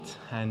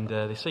and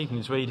this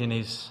evening's reading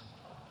is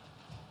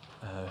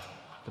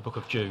the book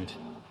of Jude,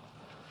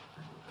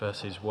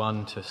 verses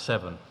 1 to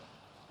 7.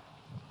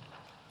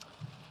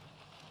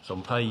 It's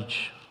on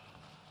page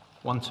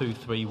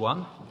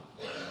 1231.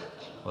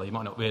 Well, you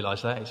might not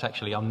realise that, it's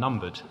actually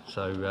unnumbered,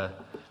 so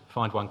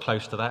find one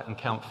close to that and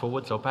count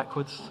forwards or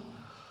backwards.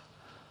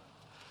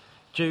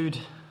 Jude,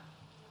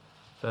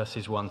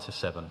 verses 1 to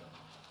 7.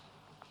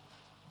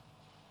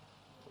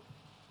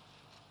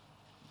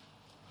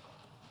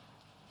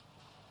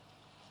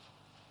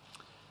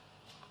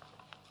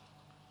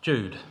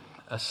 Jude,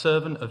 a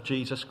servant of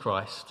Jesus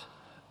Christ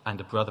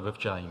and a brother of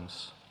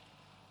James,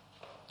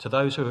 to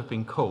those who have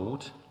been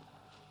called,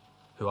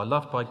 who are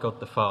loved by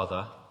God the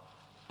Father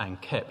and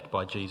kept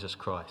by Jesus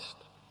Christ.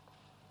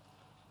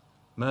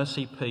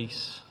 Mercy,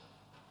 peace,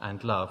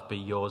 and love be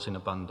yours in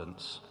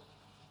abundance.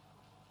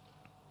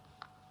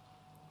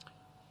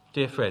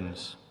 Dear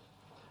friends,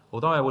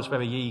 although I was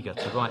very eager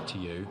to write to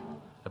you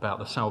about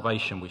the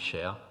salvation we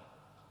share,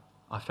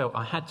 I felt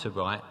I had to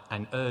write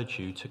and urge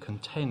you to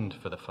contend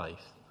for the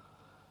faith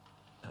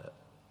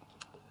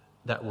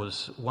that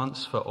was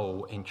once for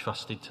all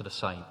entrusted to the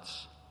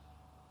saints.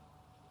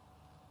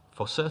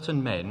 For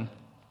certain men,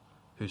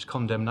 whose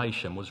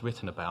condemnation was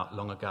written about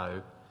long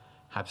ago,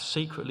 have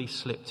secretly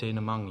slipped in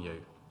among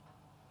you.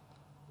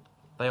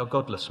 They are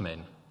godless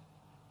men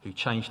who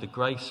change the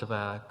grace of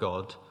our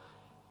God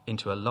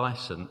into a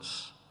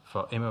license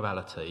for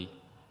immorality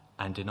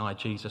and deny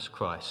Jesus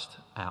Christ,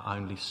 our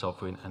only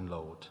sovereign and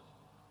Lord.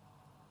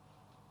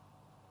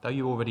 Though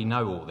you already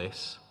know all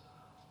this,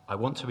 I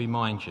want to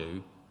remind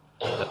you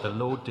that the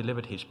Lord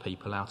delivered his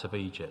people out of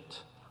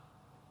Egypt,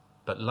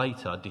 but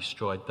later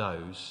destroyed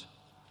those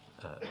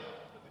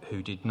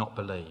who did not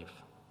believe,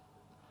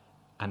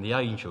 and the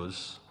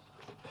angels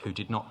who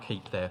did not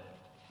keep their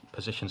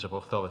positions of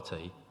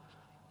authority,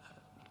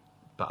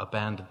 but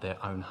abandoned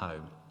their own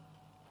home.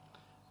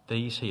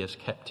 These he has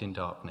kept in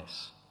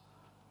darkness,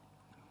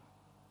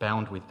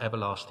 bound with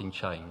everlasting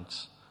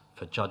chains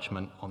for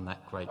judgment on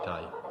that great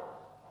day.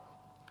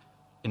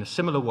 In a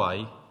similar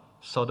way,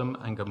 Sodom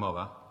and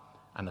Gomorrah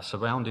and the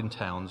surrounding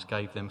towns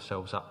gave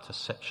themselves up to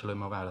sexual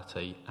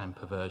immorality and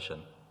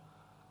perversion.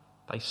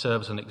 They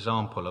serve as an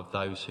example of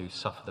those who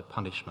suffer the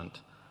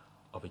punishment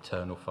of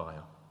eternal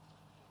fire.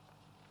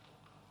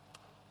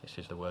 This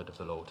is the word of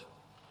the Lord.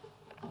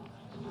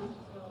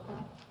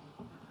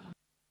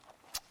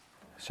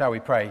 Shall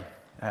we pray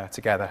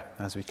together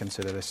as we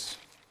consider this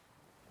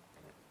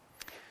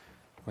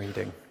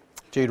reading?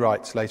 Jude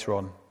writes later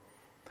on,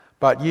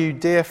 "But you,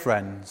 dear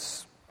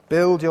friends,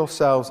 build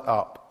yourselves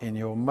up in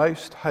your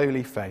most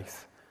holy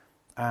faith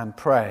and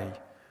pray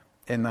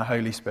in the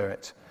Holy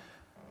Spirit."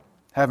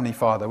 Heavenly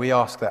Father, we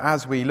ask that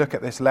as we look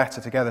at this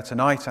letter together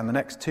tonight and the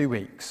next 2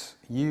 weeks,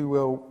 you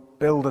will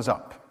build us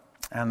up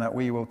and that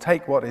we will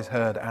take what is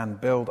heard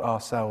and build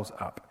ourselves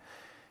up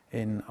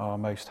in our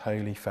most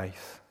holy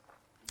faith.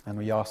 And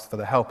we ask for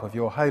the help of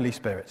your Holy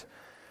Spirit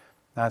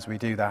as we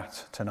do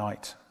that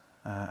tonight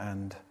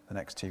and the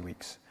next 2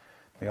 weeks.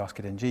 We ask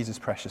it in Jesus'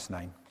 precious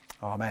name.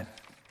 Amen.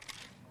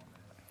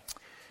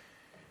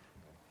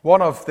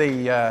 One of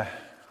the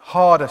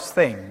hardest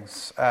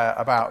things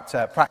about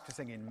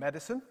practicing in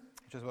medicine,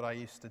 which is what I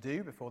used to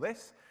do before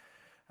this,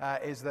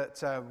 is that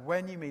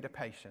when you meet a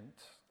patient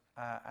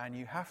and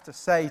you have to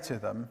say to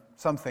them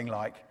something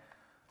like,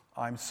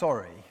 "I'm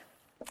sorry,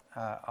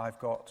 I've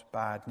got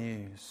bad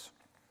news."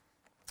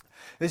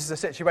 This is a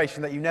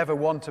situation that you never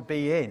want to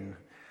be in.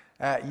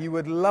 You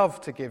would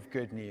love to give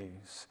good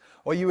news,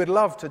 or you would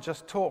love to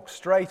just talk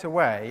straight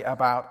away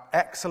about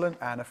excellent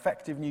and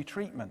effective new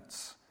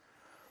treatments.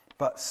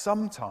 But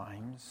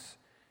sometimes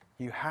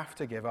you have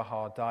to give a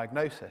hard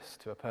diagnosis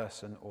to a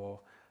person or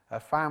a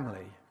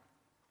family.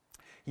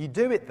 You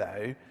do it,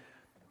 though,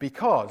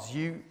 because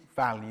you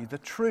value the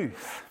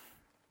truth.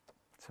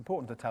 It's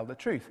important to tell the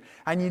truth.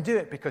 And you do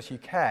it because you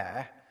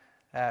care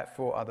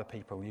for other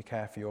people. You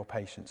care for your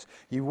patients.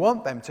 You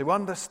want them to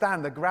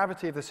understand the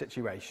gravity of the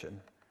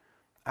situation.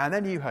 And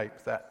then you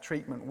hope that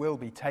treatment will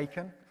be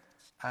taken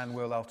and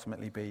will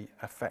ultimately be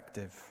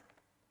effective.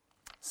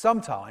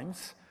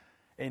 Sometimes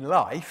in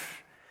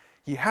life,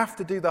 you have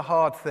to do the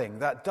hard thing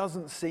that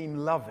doesn't seem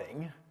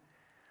loving,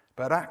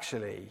 but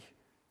actually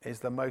is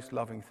the most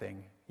loving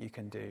thing you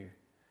can do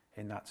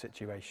in that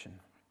situation.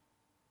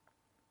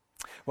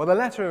 Well, the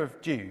letter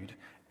of Jude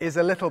is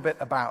a little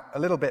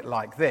bit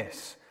like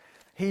this.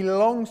 He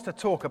longs to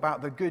talk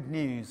about the good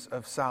news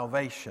of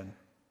salvation,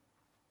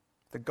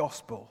 the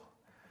gospel,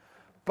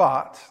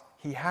 but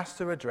he has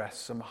to address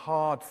some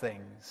hard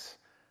things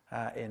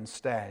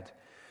instead.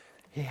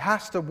 He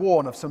has to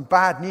warn of some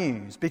bad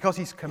news because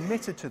he's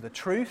committed to the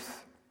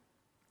truth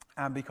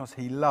and because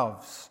he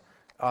loves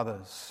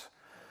others.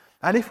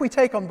 And if we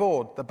take on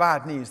board the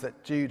bad news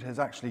that Jude has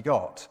actually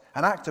got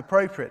and act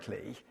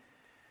appropriately,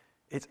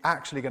 it's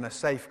actually going to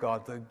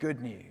safeguard the good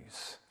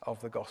news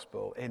of the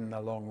gospel in the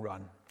long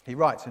run. He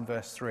writes in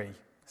verse 3,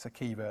 it's a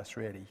key verse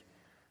really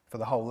for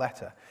the whole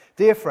letter.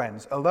 "Dear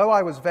friends, although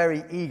I was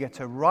very eager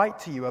to write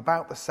to you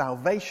about the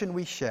salvation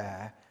we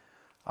share,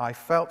 I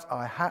felt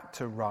I had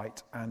to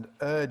write and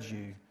urge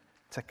you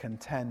to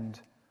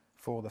contend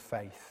for the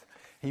faith.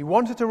 He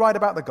wanted to write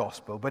about the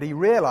gospel, but he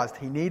realized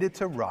he needed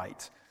to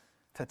write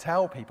to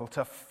tell people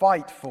to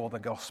fight for the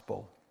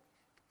gospel.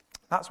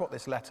 That's what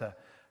this letter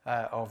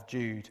of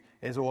Jude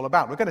is all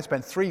about. We're going to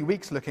spend 3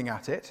 weeks looking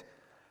at it,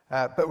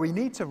 but we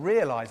need to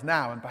realize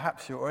now, and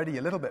perhaps you're already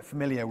a little bit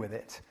familiar with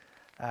it,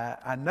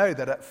 and know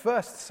that at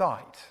first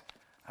sight,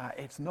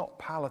 it's not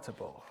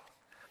palatable.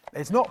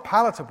 It's not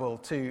palatable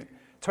to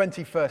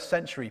 21st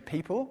century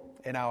people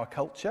in our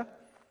culture.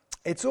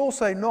 It's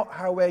also not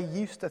how we're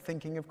used to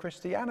thinking of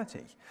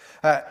Christianity.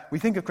 We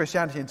think of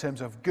Christianity in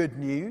terms of good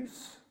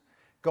news,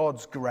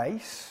 God's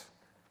grace,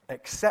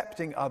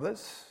 accepting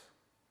others,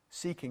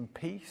 seeking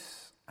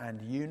peace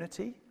and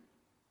unity.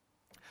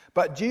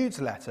 But Jude's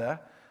letter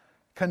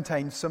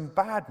contains some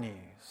bad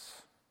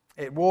news.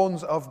 It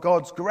warns of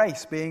God's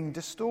grace being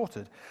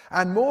distorted.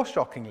 And more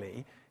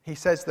shockingly, he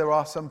says there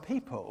are some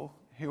people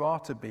who are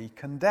to be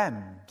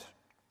condemned.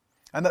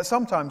 And that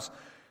sometimes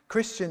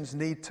Christians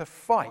need to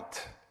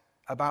fight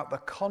about the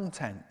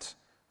content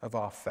of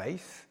our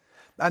faith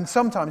and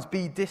sometimes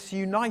be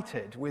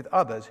disunited with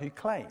others who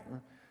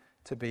claim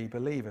to be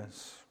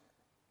believers.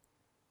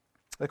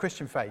 The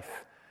Christian faith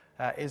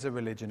is a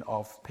religion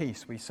of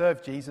peace. We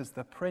serve Jesus,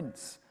 the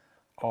Prince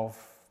of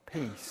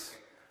Peace.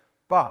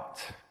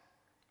 But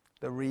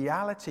the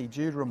reality,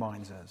 Jude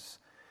reminds us,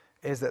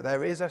 is that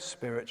there is a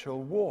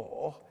spiritual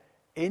war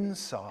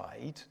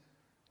inside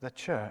the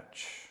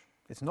church.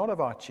 It's not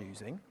of our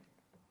choosing,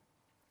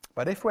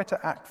 but if we're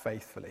to act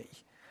faithfully,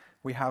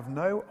 we have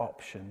no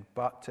option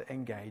but to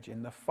engage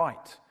in the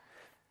fight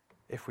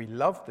if we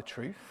love the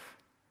truth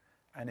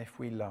and if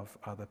we love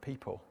other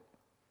people.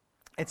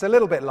 It's a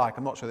little bit like,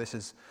 I'm not sure this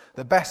is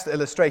the best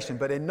illustration,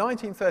 but in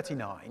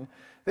 1939,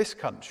 this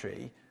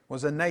country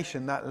was a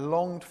nation that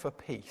longed for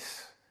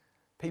peace.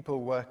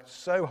 People worked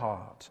so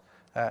hard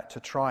to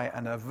try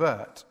and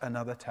avert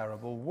another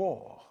terrible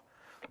war.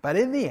 But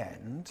in the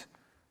end,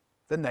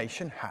 the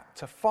nation had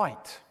to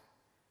fight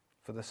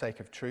for the sake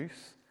of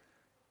truth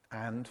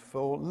and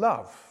for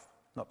love,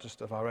 not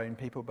just of our own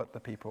people, but the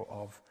people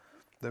of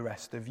the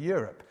rest of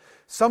Europe.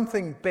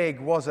 Something big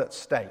was at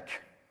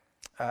stake,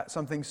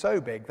 something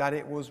so big that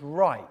it was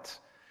right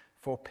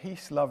for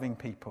peace-loving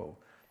people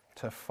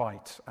to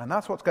fight. And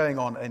that's what's going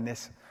on in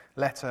this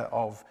letter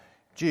of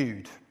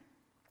Jude.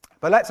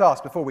 But let's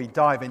ask, before we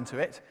dive into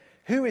it,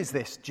 who is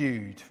this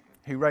Jude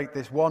who wrote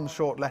this one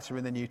short letter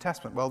in the New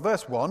Testament? Well,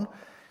 verse 1,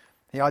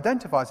 he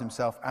identifies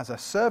himself as a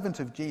servant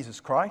of Jesus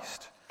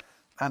Christ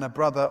and a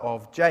brother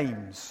of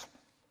James.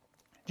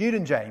 Jude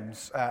and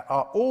James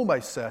are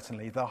almost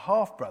certainly the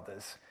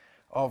half-brothers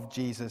of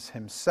Jesus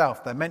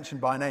himself. They're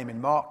mentioned by name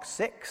in Mark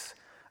 6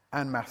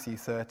 and Matthew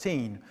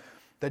 13.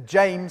 The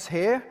James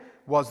here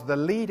was the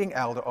leading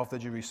elder of the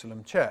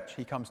Jerusalem church.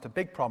 He comes to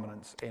big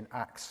prominence in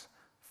Acts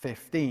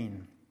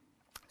 15.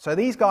 So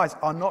these guys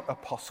are not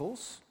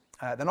apostles.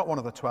 They're not one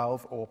of the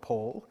 12 or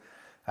Paul.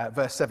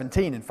 Verse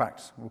 17, in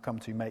fact, we'll come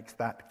to makes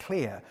that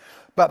clear.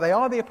 But they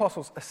are the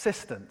apostles'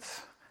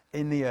 assistants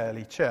in the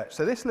early church.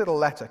 So this little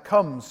letter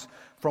comes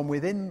from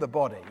within the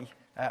body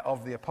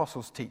of the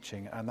apostles'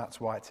 teaching, and that's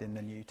why it's in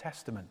the New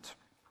Testament.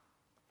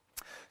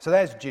 So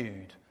there's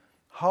Jude,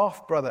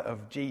 half-brother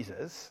of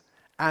Jesus,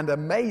 and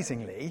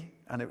amazingly,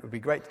 and it would be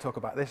great to talk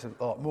about this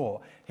a lot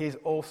more, he's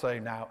also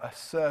now a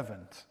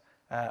servant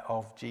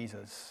of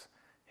Jesus,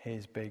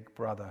 his big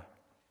brother.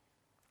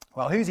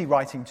 Well, who's he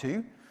writing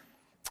to?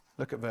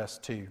 Look at verse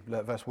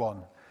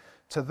 1.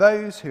 To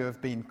those who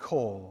have been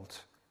called,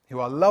 who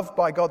are loved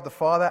by God the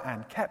Father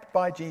and kept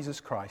by Jesus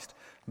Christ,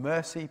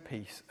 mercy,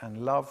 peace,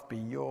 and love be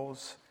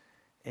yours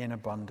in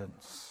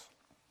abundance.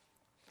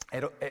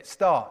 It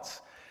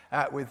starts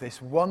with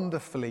this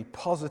wonderfully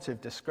positive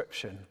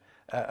description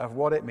of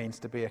what it means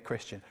to be a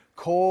Christian.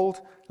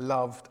 Called,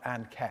 loved,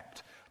 and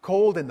kept.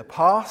 Called in the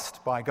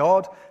past by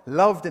God,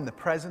 loved in the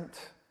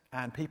present,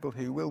 and people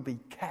who will be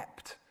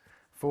kept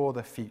for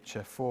the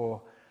future,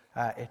 for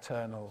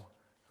eternal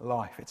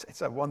life.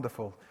 It's a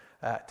wonderful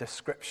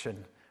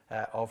description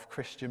of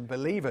Christian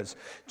believers.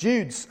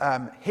 Jude's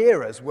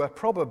hearers were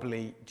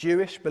probably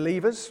Jewish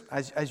believers.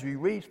 As we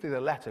read through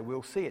the letter,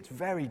 we'll see it's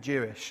very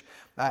Jewish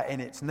in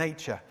its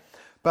nature.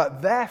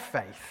 But their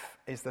faith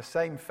is the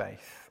same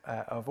faith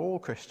of all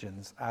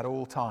Christians at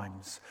all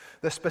times.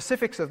 The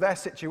specifics of their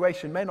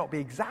situation may not be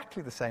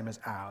exactly the same as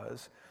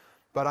ours,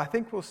 but I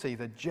think we'll see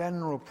the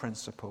general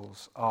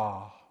principles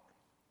are.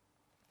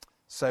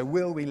 So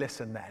will we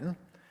listen then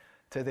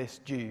to this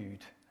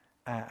Jude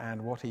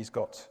and what he's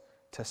got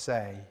to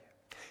say?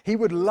 He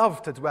would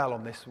love to dwell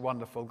on this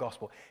wonderful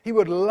gospel. He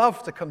would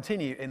love to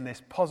continue in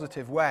this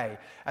positive way.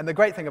 And the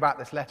great thing about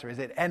this letter is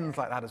it ends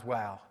like that as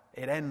well.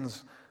 It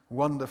ends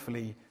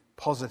wonderfully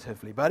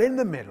positively. But in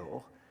the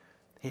middle,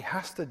 he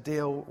has to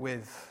deal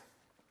with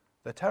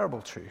the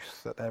terrible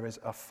truth that there is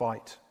a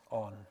fight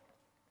on.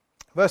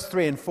 Verse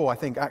 3 and 4, I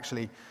think,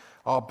 actually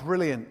are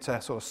brilliant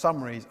sort of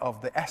summaries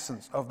of the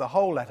essence of the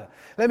whole letter.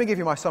 Let me give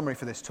you my summary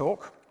for this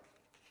talk.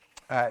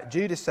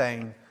 Jude is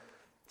saying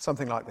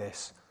something like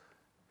this: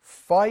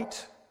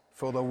 fight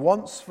for the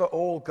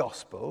once-for-all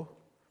gospel,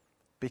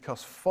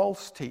 because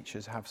false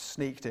teachers have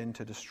sneaked in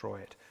to destroy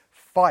it.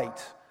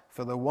 Fight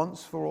for the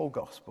once-for-all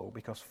gospel,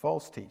 because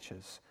false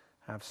teachers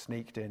have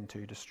sneaked in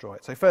to destroy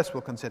it. So first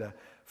we'll consider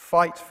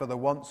fight for the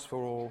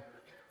once-for-all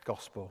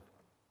gospel.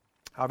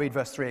 I'll read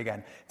verse 3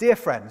 again. Dear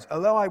friends,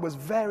 although I was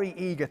very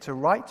eager to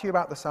write to you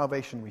about the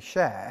salvation we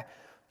share,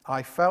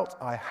 I felt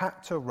I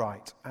had to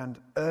write and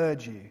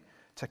urge you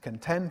to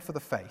contend for the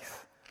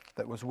faith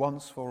that was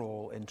once for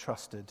all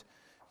entrusted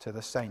to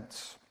the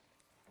saints.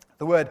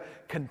 The word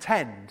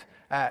contend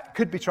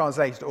could be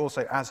translated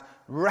also as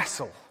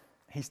wrestle.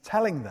 He's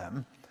telling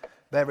them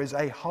there is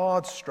a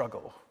hard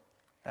struggle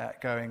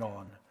going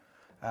on.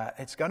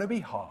 It's going to be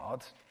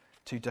hard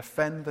to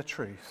defend the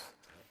truth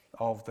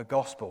of the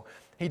gospel.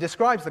 He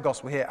describes the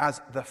gospel here as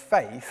the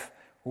faith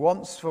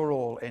once for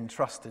all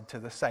entrusted to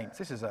the saints.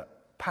 This is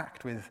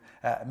packed with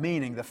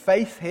meaning. The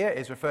faith here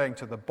is referring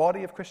to the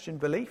body of Christian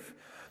belief,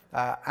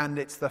 and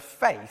it's the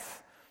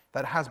faith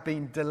that has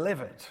been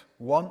delivered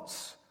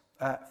once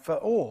for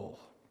all.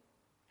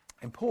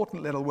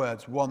 Important little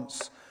words,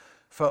 once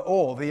for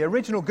all. The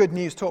original good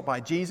news taught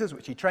by Jesus,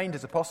 which he trained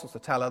his apostles to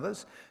tell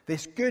others,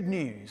 this good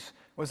news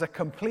was a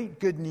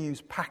complete good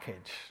news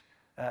package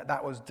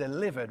that was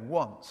delivered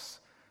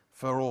once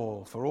for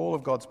all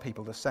of God's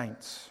people, the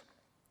saints.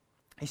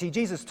 You see,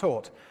 Jesus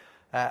taught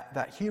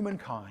that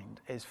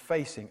humankind is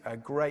facing a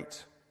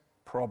great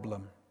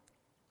problem.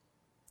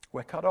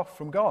 We're cut off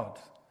from God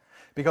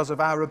because of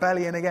our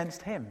rebellion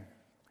against him.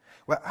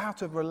 We're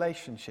out of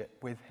relationship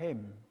with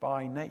him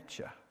by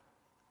nature.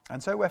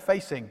 And so we're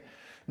facing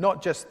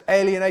not just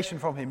alienation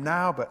from him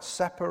now, but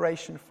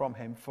separation from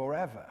him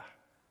forever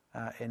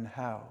in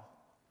hell.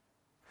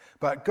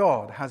 But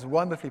God has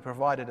wonderfully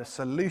provided a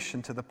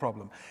solution to the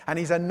problem. And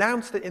he's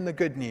announced it in the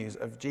good news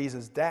of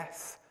Jesus'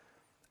 death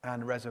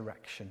and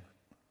resurrection.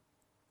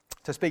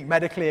 To speak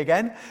medically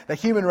again, the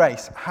human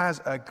race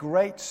has a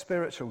great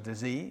spiritual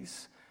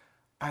disease,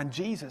 and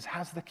Jesus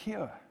has the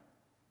cure.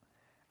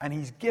 And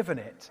he's given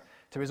it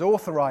to his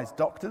authorized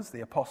doctors,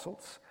 the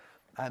apostles,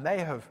 and they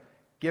have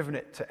given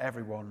it to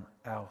everyone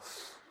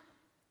else.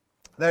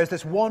 There is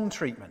this one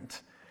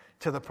treatment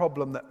to the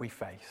problem that we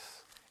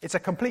face. It's a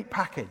complete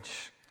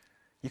package.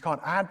 You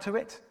can't add to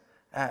it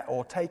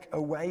or take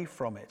away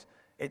from it.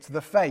 It's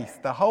the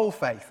faith, the whole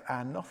faith,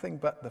 and nothing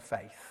but the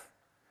faith,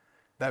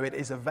 though it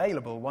is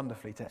available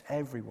wonderfully to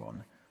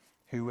everyone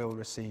who will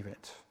receive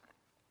it.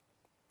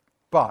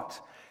 But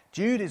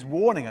Jude is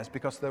warning us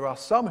because there are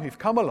some who've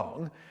come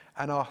along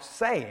and are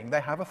saying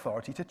they have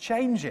authority to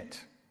change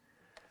it.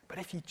 But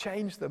if you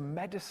change the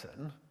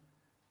medicine,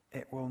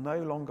 it will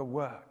no longer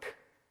work.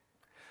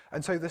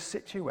 And so the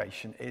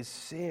situation is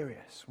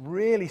serious,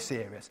 really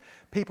serious.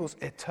 People's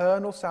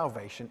eternal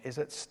salvation is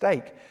at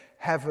stake.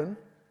 Heaven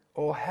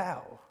or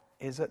hell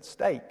is at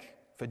stake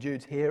for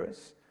Jude's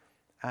hearers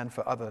and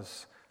for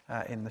others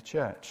in the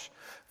church.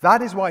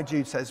 That is why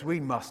Jude says we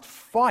must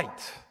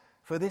fight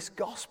for this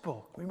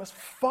gospel. We must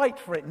fight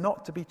for it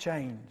not to be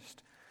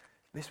changed.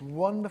 This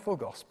wonderful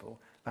gospel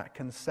that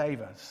can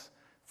save us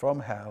from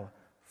hell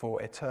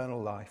for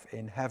eternal life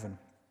in heaven.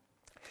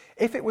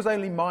 If it was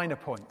only minor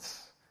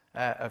points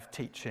of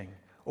teaching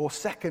or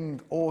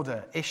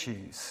second-order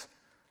issues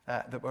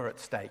that were at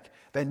stake,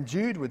 then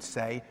Jude would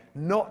say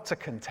not to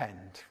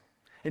contend.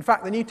 In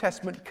fact, the New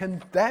Testament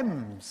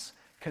condemns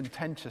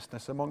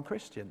contentiousness among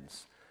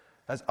Christians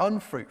as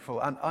unfruitful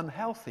and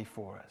unhealthy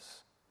for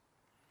us.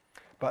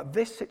 But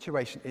this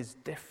situation is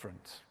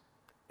different.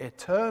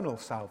 Eternal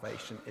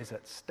salvation is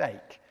at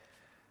stake,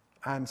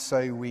 and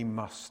so we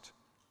must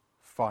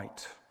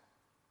fight.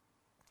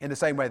 In the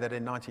same way that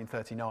in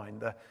 1939,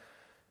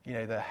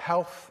 the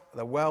health,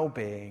 the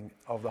well-being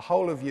of the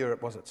whole of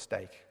Europe was at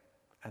stake,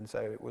 and so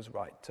it was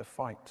right to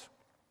fight.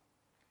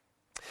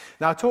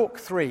 Now, talk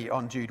 3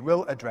 on Jude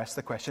will address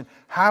the question,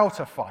 how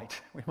to fight.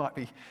 We might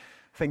be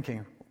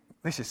thinking,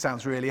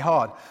 sounds really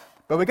hard.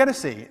 But we're going to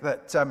see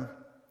that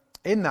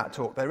in that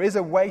talk, there is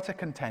a way to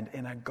contend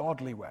in a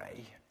godly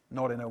way,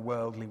 not in a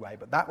worldly way,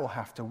 but that will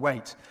have to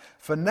wait.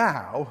 For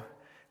now,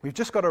 we've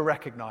just got to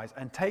recognize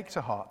and take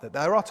to heart that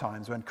there are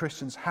times when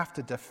Christians have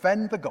to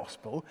defend the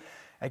gospel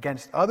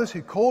against others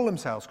who call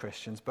themselves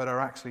Christians but are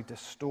actually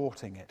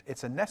distorting it.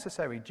 It's a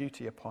necessary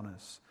duty upon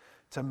us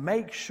to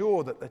make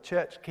sure that the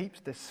church keeps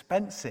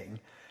dispensing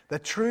the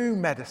true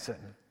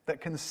medicine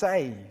that can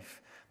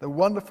save, the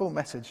wonderful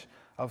message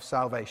of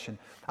salvation.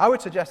 I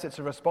would suggest it's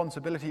a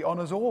responsibility on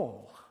us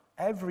all,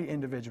 every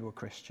individual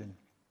Christian.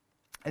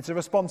 It's a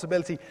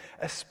responsibility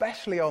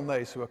especially on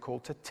those who are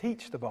called to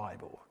teach the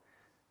Bible.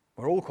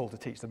 We're all called to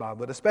teach the Bible,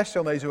 but especially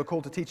on those who are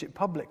called to teach it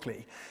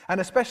publicly,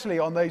 and especially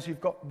on those who've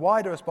got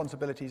wider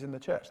responsibilities in the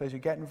church, those who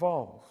get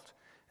involved.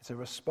 It's a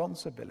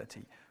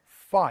responsibility.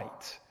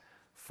 Fight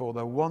for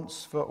the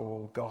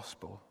once-for-all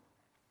gospel.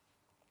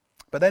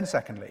 But then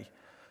secondly,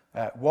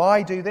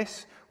 why do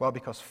this? Well,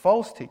 because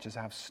false teachers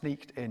have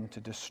sneaked in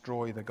to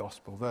destroy the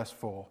gospel. Verse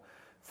 4,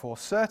 for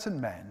certain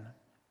men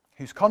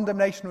whose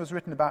condemnation was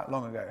written about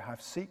long ago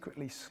have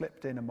secretly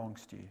slipped in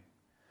amongst you.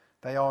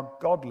 They are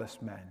godless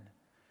men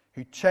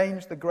who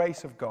change the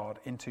grace of God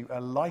into a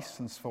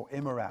license for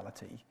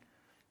immorality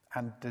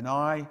and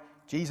deny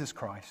Jesus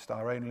Christ,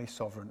 our only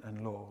sovereign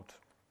and Lord.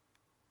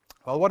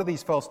 Well, what are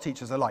these false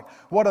teachers like?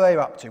 What are they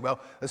up to? Well,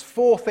 there's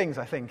 4 things,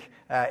 I think,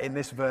 in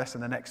this verse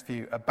and the next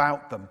few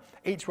about them.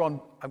 Each one,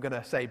 I'm going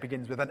to say,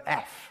 begins with an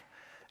F.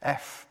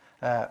 F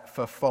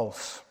for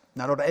false.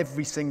 Now, not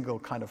every single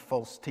kind of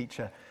false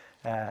teacher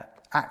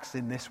acts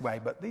in this way,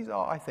 but these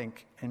are, I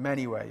think, in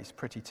many ways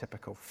pretty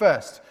typical.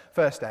 First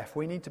F,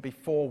 we need to be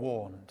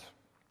forewarned.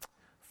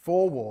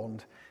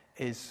 Forewarned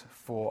is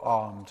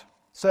forearmed.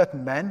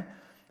 Certain men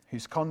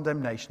whose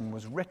condemnation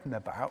was written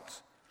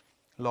about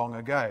long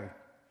ago.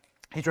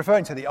 He's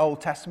referring to the Old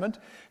Testament.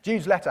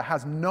 Jude's letter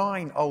has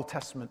 9 Old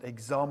Testament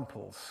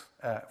examples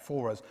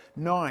for us.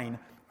 9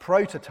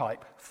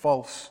 prototype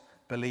false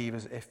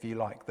believers, if you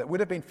like, that would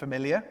have been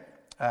familiar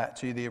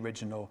to the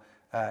original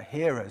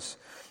hearers.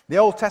 The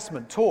Old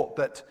Testament taught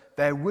that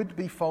there would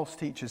be false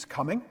teachers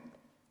coming.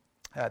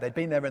 They'd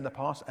been there in the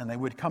past and they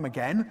would come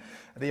again.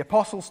 The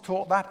apostles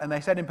taught that, and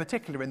they said in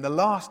particular in the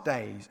last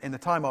days, in the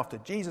time after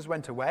Jesus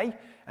went away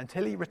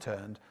until he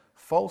returned,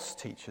 false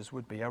teachers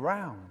would be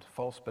around.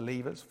 False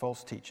believers,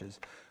 false teachers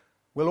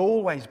will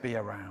always be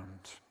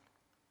around.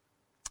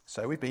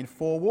 So we've been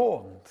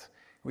forewarned.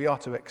 We are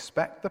to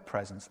expect the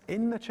presence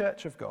in the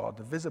church of God,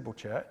 the visible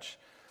church,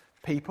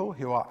 people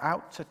who are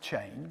out to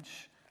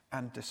change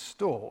and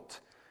distort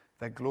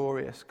the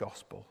glorious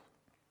gospel.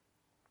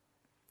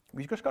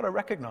 We've just got to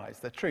recognize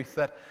the truth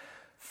that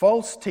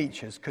false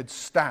teachers could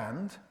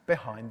stand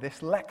behind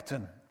this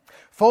lectern.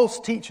 False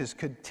teachers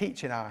could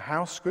teach in our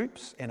house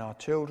groups, in our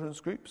children's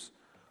groups,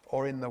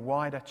 or in the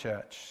wider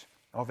church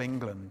of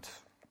England.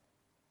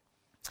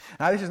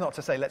 Now, this is not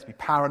to say let's be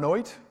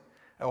paranoid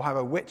or have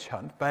a witch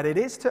hunt, but it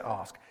is to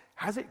ask,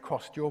 has it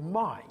crossed your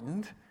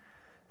mind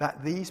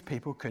that these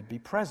people could be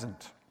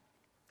present?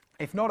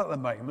 If not at the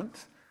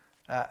moment,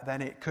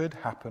 then it could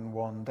happen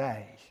one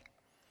day.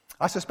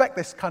 I suspect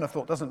this kind of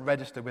thought doesn't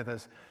register with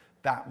us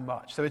that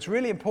much. So it's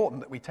really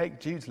important that we take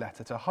Jude's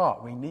letter to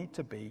heart. We need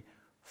to be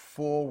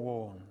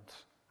forewarned.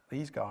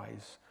 These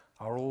guys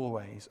are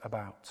always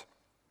about.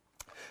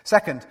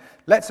 Second,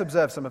 let's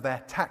observe some of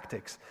their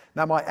tactics.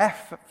 Now, my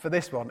F for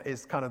this one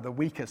is kind of the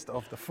weakest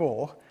of the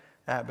 4,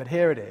 but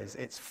here it is.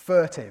 It's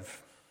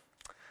furtive.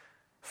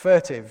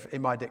 Furtive,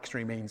 in my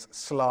dictionary, means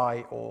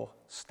sly or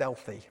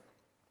stealthy.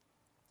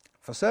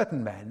 For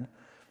certain men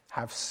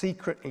have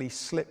secretly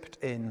slipped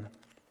in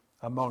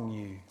among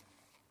you.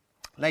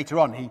 Later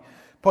on, he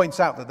points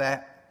out that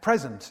they're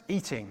present,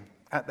 eating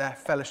at their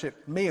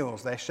fellowship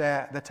meals. They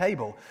share the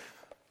table,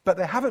 but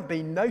they haven't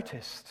been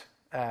noticed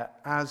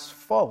as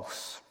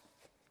false.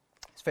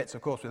 This fits,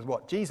 of course, with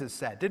what Jesus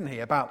said, didn't he,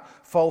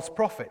 about false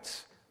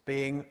prophets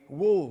being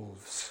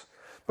wolves.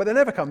 But they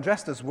never come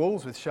dressed as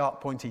wolves with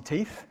sharp, pointy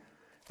teeth.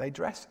 They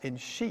dress in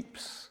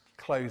sheep's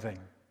clothing.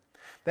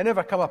 They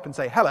never come up and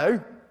say,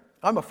 "Hello,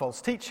 I'm a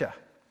false teacher."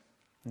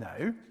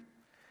 No.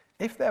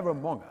 If they're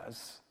among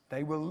us,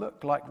 they will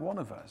look like one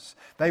of us.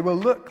 They will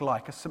look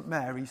like a St.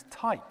 Mary's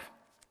type.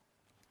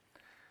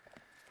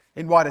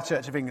 In wider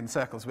Church of England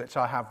circles, which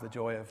I have the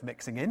joy of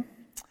mixing in,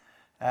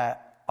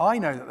 I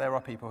know that there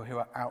are people who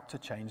are out to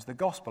change the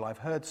gospel. I've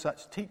heard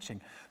such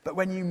teaching. But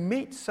when you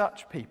meet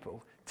such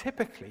people,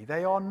 typically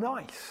they are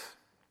nice.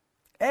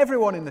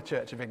 Everyone in the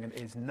Church of England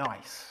is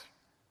nice,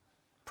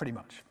 pretty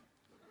much.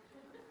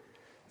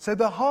 So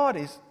the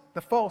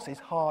false is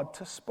hard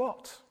to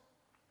spot.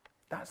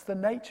 That's the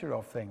nature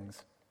of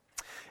things.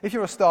 If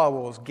you're a Star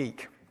Wars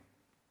geek,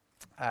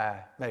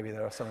 maybe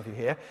there are some of you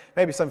here,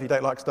 maybe some of you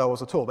don't like Star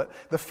Wars at all, but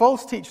the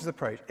false teacher's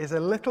approach is a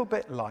little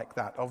bit like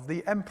that of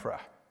the emperor.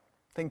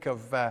 Think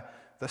of the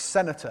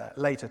senator,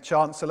 later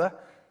chancellor,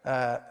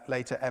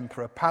 later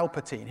Emperor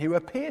Palpatine, who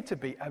appeared to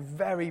be a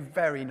very,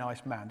 very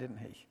nice man, didn't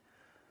he?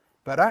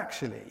 But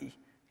actually,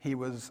 he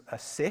was a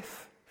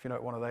Sith, if you know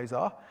what one of those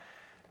are,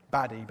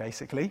 baddie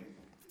basically.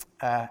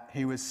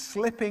 He was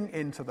slipping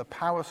into the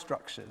power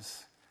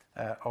structures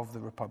of the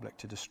Republic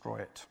to destroy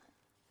it.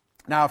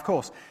 Now, of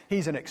course,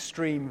 he's an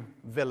extreme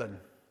villain,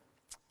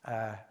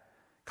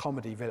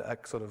 comedy villain,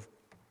 a sort of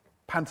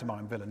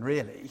pantomime villain,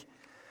 really.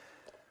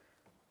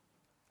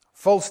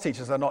 False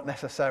teachers are not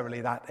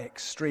necessarily that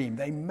extreme.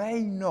 They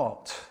may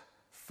not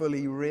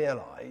fully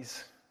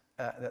realize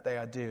that they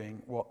are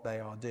doing what they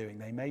are doing.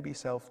 They may be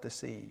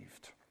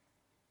self-deceived,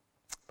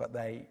 but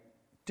they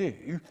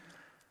do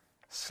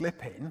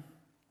slip in,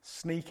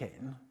 sneak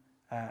in,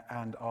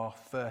 and are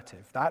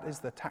furtive. That is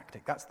the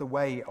tactic. That's the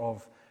way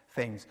of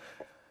things.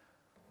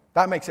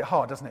 That makes it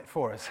hard, doesn't it,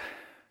 for us?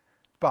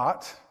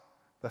 But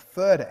the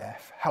third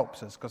F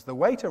helps us, because the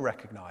way to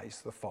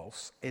recognize the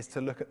false is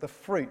to look at the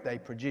fruit they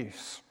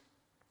produce.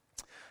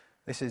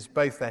 This is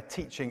both their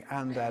teaching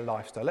and their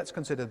lifestyle. Let's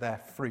consider their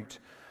fruit.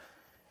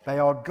 They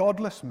are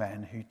godless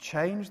men who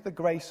change the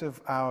grace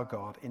of our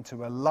God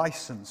into a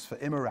license for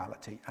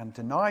immorality and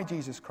deny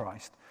Jesus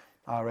Christ,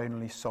 our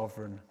only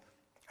sovereign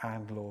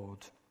and Lord.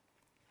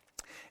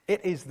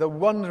 It is the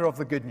wonder of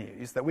the good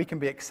news that we can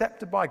be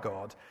accepted by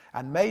God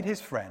and made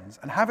his friends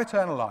and have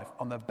eternal life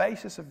on the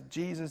basis of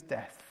Jesus'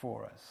 death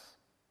for us.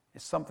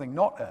 It's something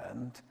not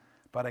earned,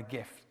 but a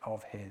gift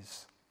of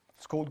his.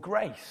 It's called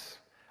grace.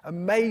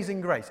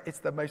 Amazing grace. It's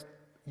the most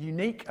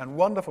unique and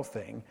wonderful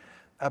thing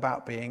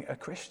about being a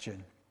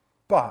Christian.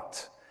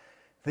 But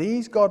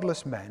these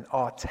godless men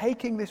are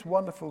taking this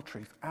wonderful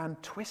truth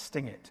and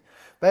twisting it.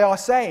 They are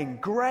saying,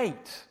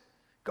 great,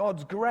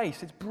 God's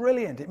grace, it's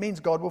brilliant. It means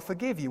God will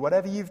forgive you,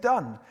 whatever you've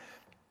done.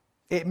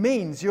 It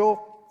means you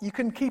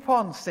can keep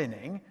on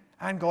sinning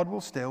and God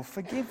will still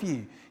forgive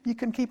you. You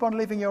can keep on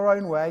living your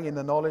own way in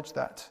the knowledge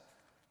that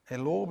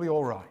it'll all be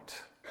all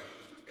right.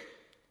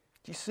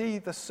 Do you see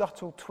the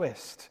subtle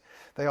twist?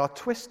 They are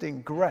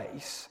twisting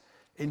grace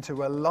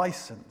into a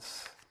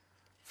license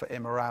for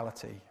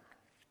immorality.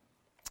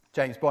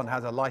 James Bond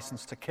has a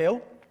license to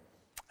kill.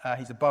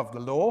 He's above the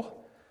law.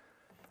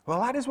 Well,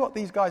 that is what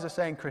these guys are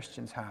saying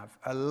Christians have.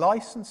 A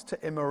license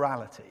to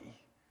immorality.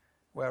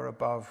 We're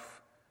above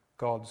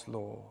God's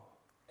law.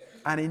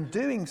 And in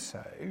doing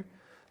so,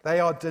 they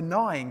are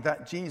denying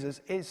that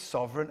Jesus is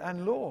sovereign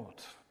and Lord.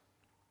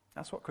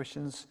 That's what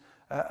Christians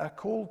are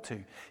called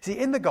to. See,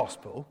 in the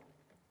gospel,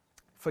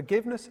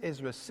 forgiveness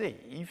is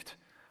received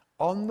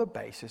on the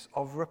basis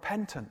of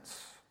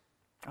repentance.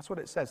 That's what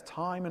it says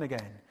time and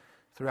again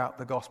throughout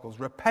the Gospels.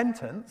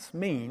 Repentance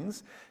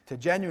means to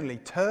genuinely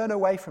turn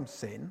away from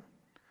sin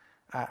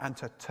and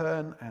to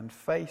turn and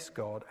face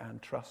God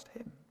and trust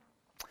him.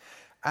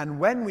 And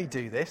when we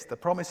do this, the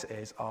promise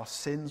is our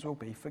sins will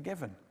be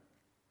forgiven.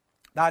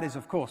 That is,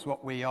 of course,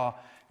 what we are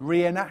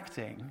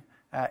reenacting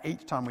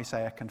each time we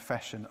say a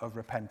confession of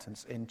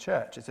repentance in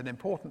church. It's an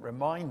important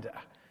reminder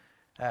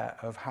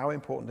of how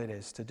important it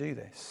is to do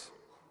this.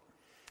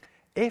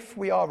 If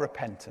we are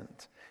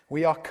repentant,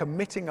 we are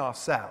committing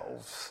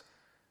ourselves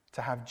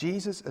to have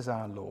Jesus as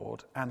our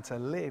Lord and to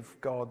live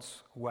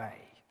God's way,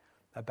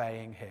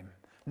 obeying him.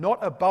 Not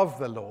above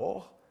the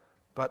law,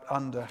 but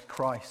under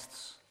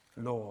Christ's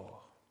law.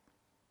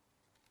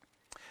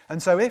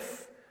 And so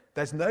if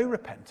there's no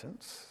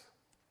repentance,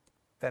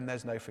 then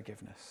there's no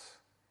forgiveness.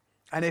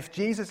 And if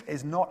Jesus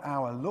is not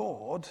our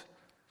Lord,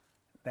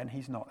 then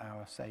he's not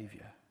our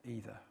Saviour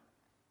either.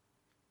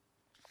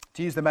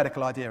 To use the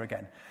medical idea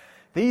again,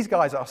 these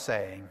guys are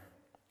saying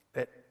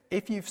that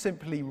if you've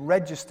simply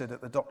registered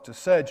at the doctor's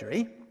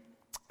surgery,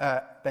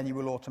 then you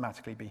will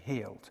automatically be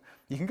healed.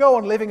 You can go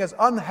on living as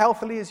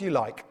unhealthily as you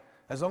like,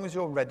 as long as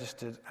you're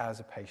registered as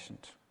a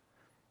patient.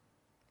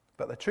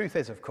 But the truth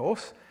is, of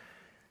course,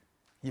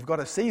 you've got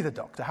to see the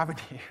doctor,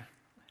 haven't you?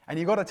 And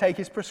you've got to take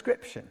his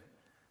prescription,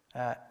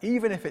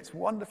 even if it's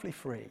wonderfully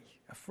free,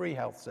 a free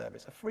health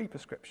service, a free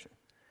prescription.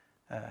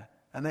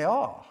 And they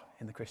are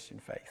in the Christian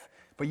faith.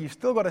 But you've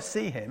still got to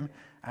see him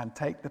and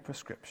take the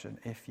prescription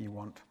if you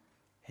want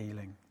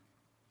healing.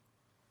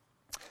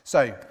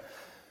 So,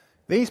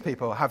 these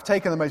people have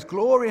taken the most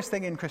glorious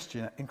thing in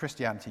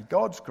Christianity,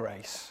 God's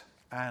grace,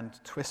 and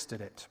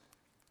twisted it.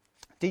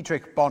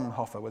 Dietrich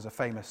Bonhoeffer was a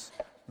famous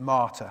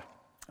martyr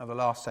of the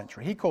last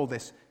century. He called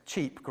this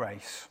cheap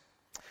grace.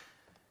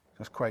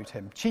 Let's quote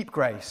him. Cheap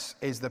grace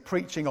is the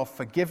preaching of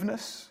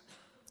forgiveness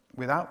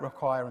without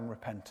requiring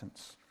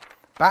repentance.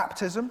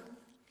 Baptism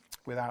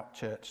without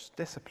church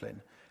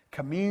discipline.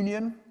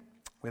 Communion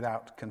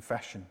without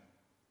confession.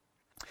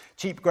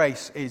 Cheap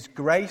grace is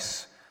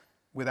grace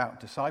without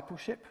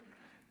discipleship,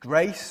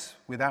 grace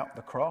without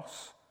the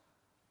cross,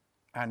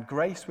 and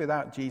grace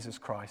without Jesus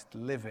Christ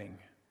living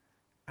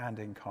and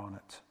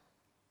incarnate.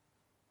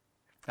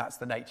 That's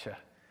the nature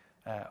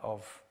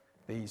of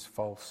these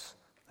false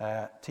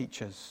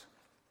teachers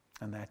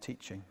and their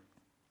teaching.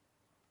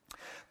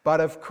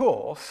 But of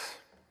course,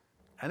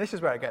 and this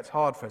is where it gets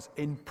hard for us,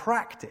 in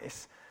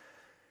practice,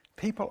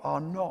 people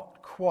are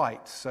not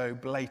quite so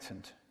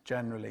blatant,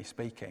 generally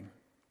speaking.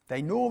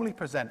 They normally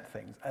present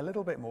things a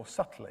little bit more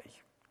subtly.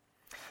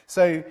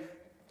 So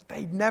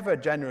they never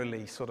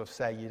generally sort of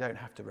say you don't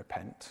have to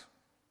repent.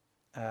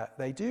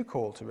 They do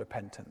call to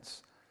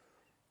repentance,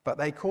 but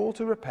they call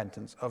to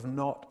repentance of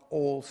not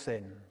all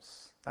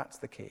sins. That's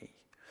the key.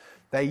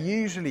 They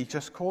usually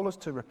just call us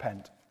to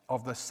repent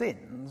of the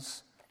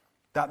sins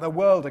that the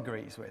world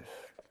agrees with,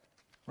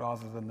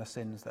 rather than the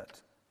sins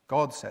that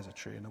God says are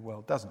true and the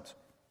world doesn't.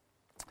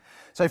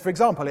 So, for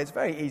example, it's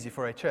very easy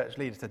for a church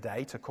leader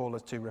today to call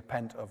us to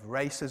repent of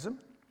racism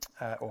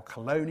or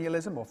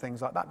colonialism or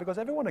things like that, because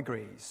everyone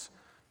agrees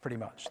pretty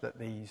much that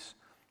these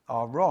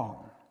are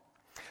wrong.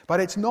 But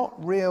it's not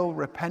real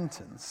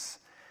repentance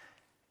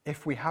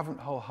if we haven't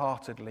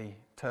wholeheartedly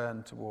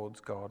turned towards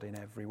God in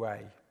every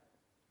way.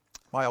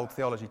 My old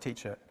theology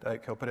teacher at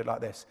Oak Hill put it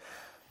like this: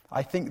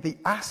 I think the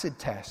acid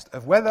test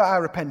of whether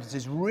our repentance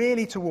is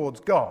really towards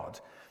God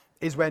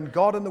is when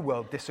God and the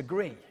world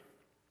disagree.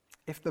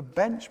 If the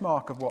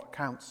benchmark of what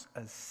counts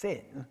as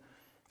sin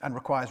and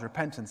requires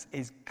repentance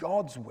is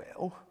God's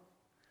will,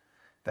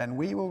 then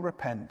we will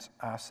repent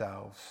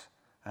ourselves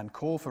and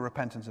call for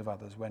repentance of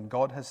others when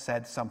God has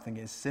said something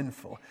is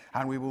sinful,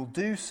 and we will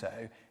do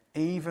so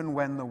even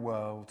when the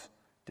world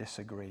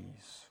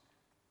disagrees.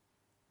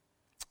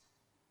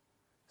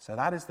 So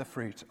that is the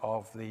fruit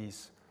of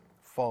these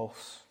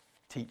false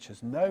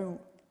teachers. No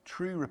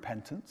true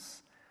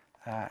repentance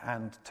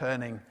and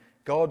turning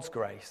God's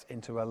grace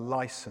into a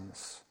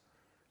license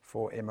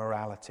for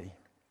immorality.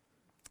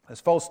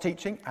 There's false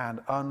teaching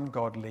and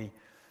ungodly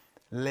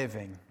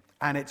living.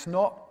 And it's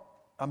not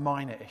a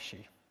minor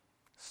issue.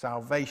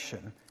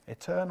 Salvation,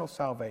 eternal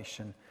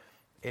salvation,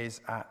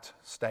 is at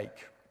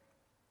stake.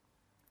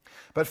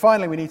 But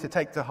finally, we need to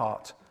take to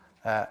heart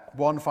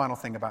one final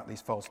thing about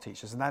these false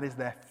teachers, and that is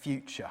their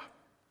future.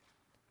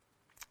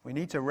 We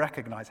need to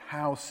recognize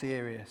how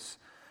serious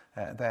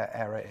their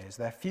error is.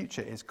 Their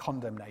future is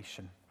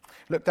condemnation.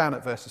 Look down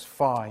at verses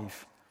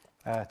 5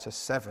 to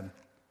 7.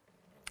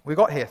 We've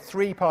got here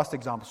 3 past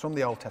examples from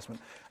the Old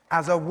Testament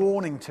as a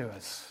warning to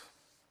us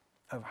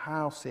of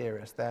how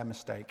serious their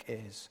mistake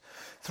is.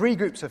 3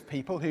 groups of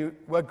people who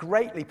were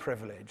greatly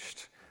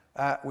privileged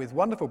with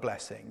wonderful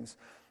blessings,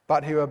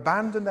 but who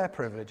abandoned their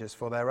privileges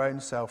for their own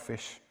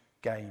selfish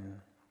gain.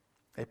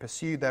 They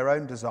pursued their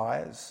own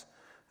desires,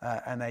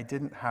 and they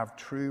didn't have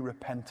true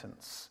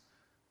repentance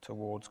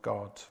towards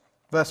God.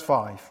 Verse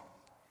 5,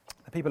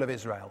 the people of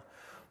Israel,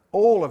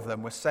 all of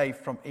them were saved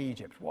from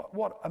Egypt.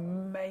 What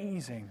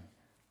amazing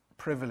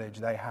privilege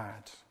they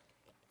had.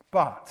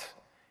 But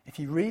if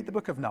you read the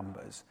book of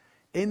Numbers,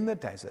 in the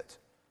desert,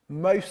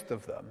 most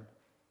of them,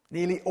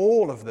 nearly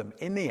all of them,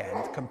 in the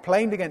end,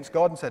 complained against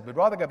God and said, we'd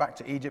rather go back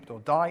to Egypt or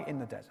die in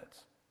the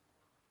desert.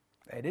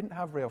 They didn't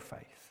have real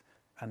faith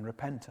and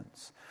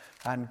repentance.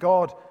 And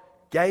God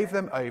gave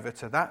them over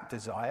to that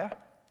desire,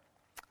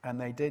 and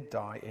they did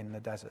die in the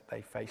desert.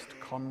 They faced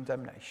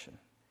condemnation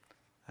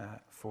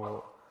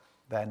for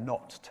their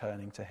not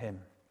turning to him.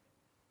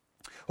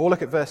 Or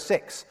look at verse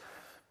 6.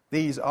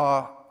 These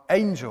are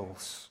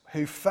angels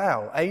who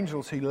fell,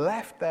 angels who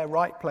left their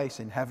right place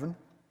in heaven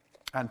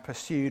and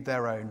pursued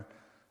their own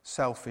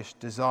selfish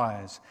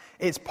desires.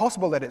 It's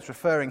possible that it's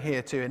referring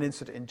here to an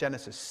incident in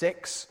Genesis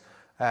 6,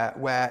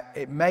 where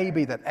it may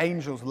be that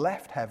angels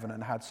left heaven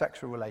and had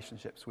sexual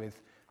relationships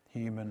with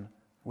human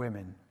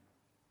women.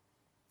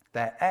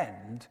 Their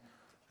end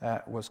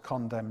was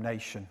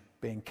condemnation,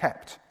 being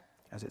kept,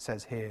 as it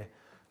says here,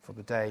 for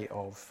the day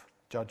of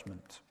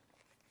judgment.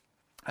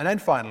 And then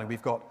finally,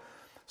 we've got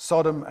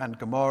Sodom and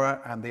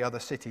Gomorrah and the other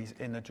cities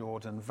in the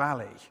Jordan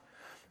Valley,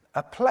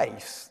 a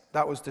place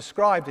that was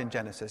described in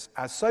Genesis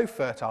as so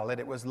fertile that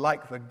it was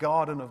like the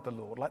garden of the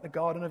Lord, like the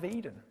Garden of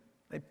Eden.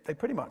 They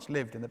pretty much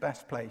lived in the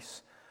best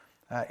place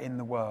in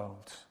the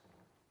world.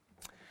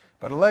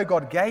 But although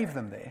God gave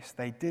them this,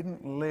 they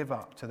didn't live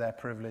up to their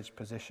privileged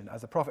position.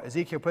 As the prophet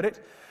Ezekiel put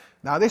it,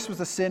 now this was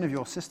the sin of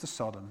your sister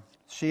Sodom.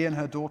 She and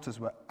her daughters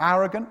were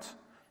arrogant,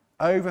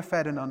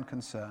 overfed and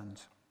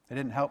unconcerned. They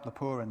didn't help the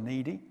poor and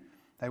needy.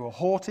 They were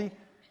haughty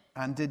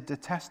and did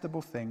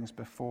detestable things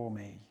before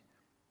me.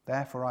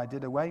 Therefore I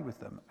did away with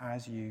them,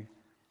 as you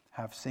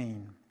have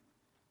seen.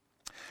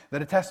 The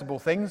detestable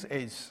things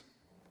is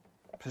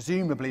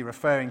presumably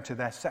referring to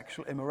their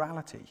sexual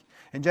immorality.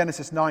 In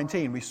Genesis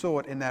 19, we saw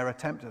it in their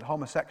attempt at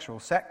homosexual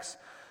sex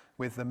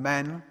with the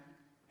men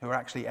who were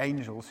actually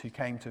angels who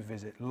came to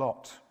visit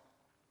Lot.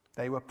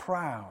 They were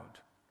proud.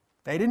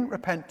 They didn't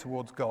repent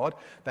towards God.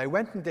 They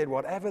went and did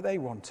whatever they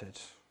wanted,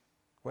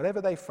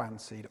 whatever they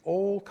fancied,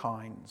 all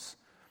kinds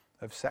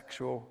of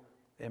sexual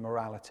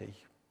immorality.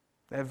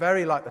 They're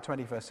very like the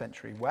 21st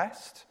century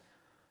West.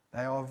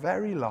 They are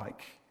very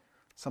like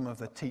some of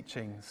the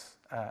teachings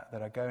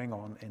that are going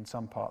on in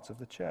some parts of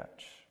the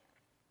church.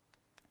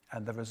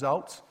 And the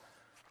result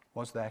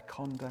was their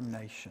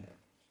condemnation.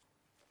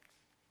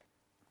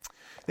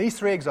 These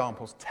 3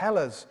 examples tell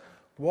us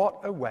what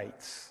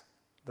awaits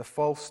the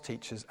false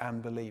teachers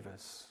and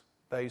believers,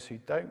 those who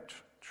don't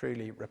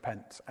truly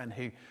repent and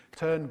who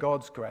turn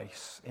God's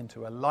grace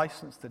into a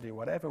license to do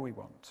whatever we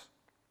want.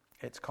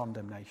 It's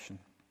condemnation.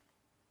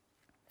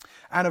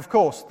 And of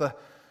course,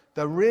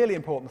 the really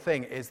important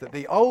thing is that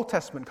the Old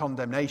Testament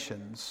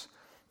condemnations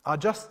are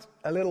just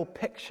a little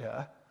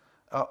picture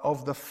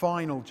of the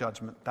final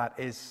judgment that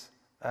is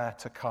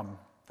to come.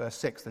 Verse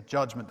 6, the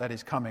judgment that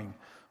is coming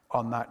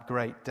on that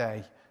great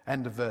day.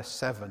 End of verse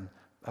 7,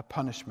 a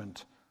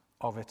punishment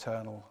of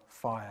eternal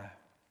fire.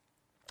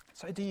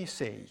 So do you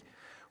see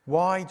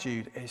why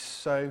Jude is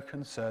so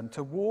concerned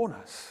to warn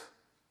us?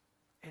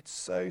 It's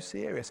so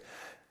serious.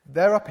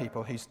 There are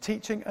people whose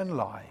teaching and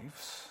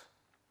lives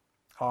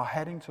are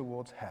heading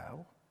towards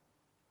hell,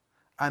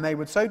 and they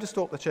would so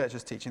distort the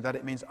church's teaching that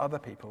it means other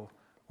people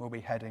will be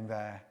heading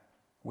there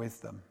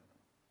with them.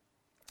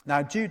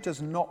 Now, Jude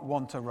does not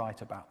want to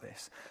write about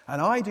this,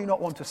 and I do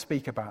not want to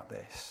speak about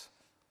this,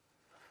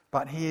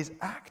 but he is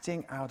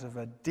acting out of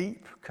a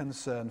deep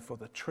concern for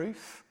the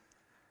truth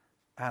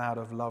and out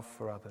of love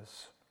for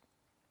others.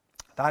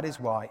 That is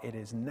why it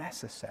is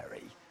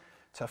necessary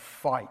to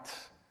fight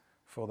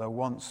for the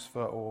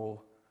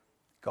once-for-all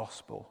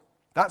gospel.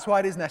 That's why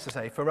it is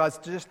necessary for us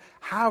to just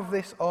have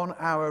this on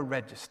our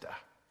register.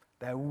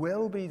 There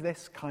will be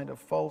this kind of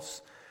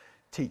false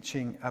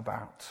teaching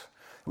about.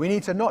 We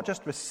need to not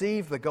just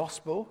receive the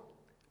gospel,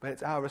 but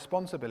it's our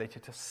responsibility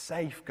to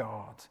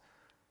safeguard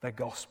the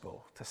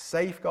gospel, to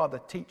safeguard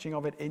the teaching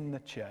of it in the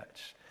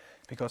church,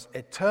 because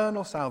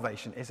eternal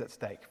salvation is at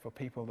stake for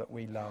people that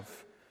we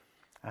love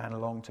and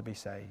long to be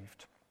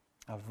saved.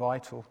 A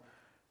vital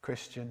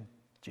Christian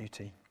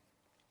duty.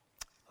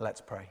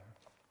 Let's pray.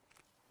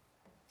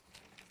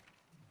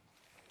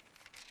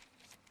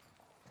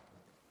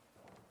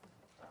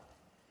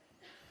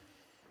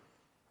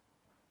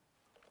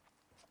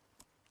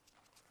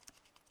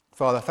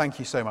 Father, thank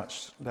you so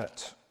much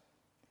that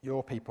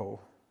your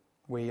people,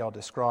 we are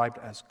described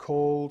as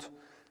called,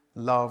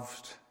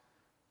 loved,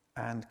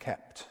 and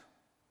kept.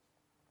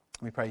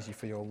 We praise you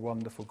for your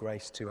wonderful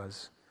grace to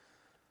us,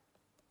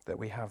 that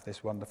we have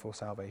this wonderful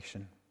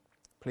salvation.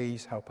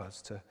 Please help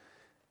us to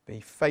be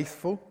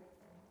faithful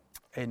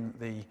in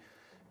the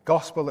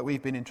gospel that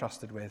we've been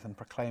entrusted with and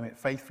proclaim it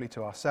faithfully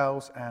to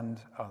ourselves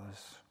and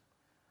others.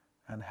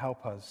 And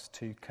help us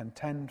to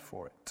contend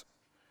for it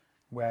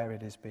where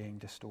it is being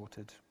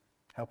distorted.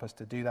 Help us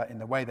to do that in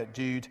the way that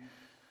Jude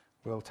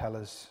will tell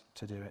us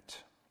to do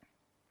it.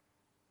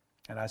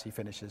 And as he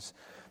finishes,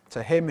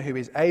 to him who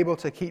is able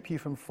to keep you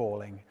from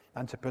falling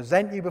and to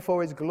present you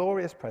before his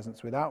glorious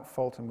presence without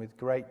fault and with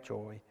great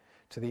joy,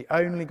 to the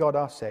only God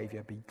our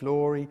Saviour be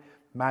glory,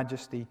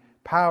 majesty,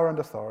 power and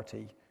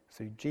authority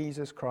through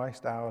Jesus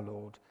Christ our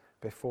Lord,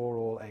 before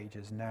all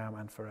ages, now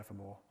and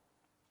forevermore.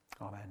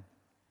 Amen.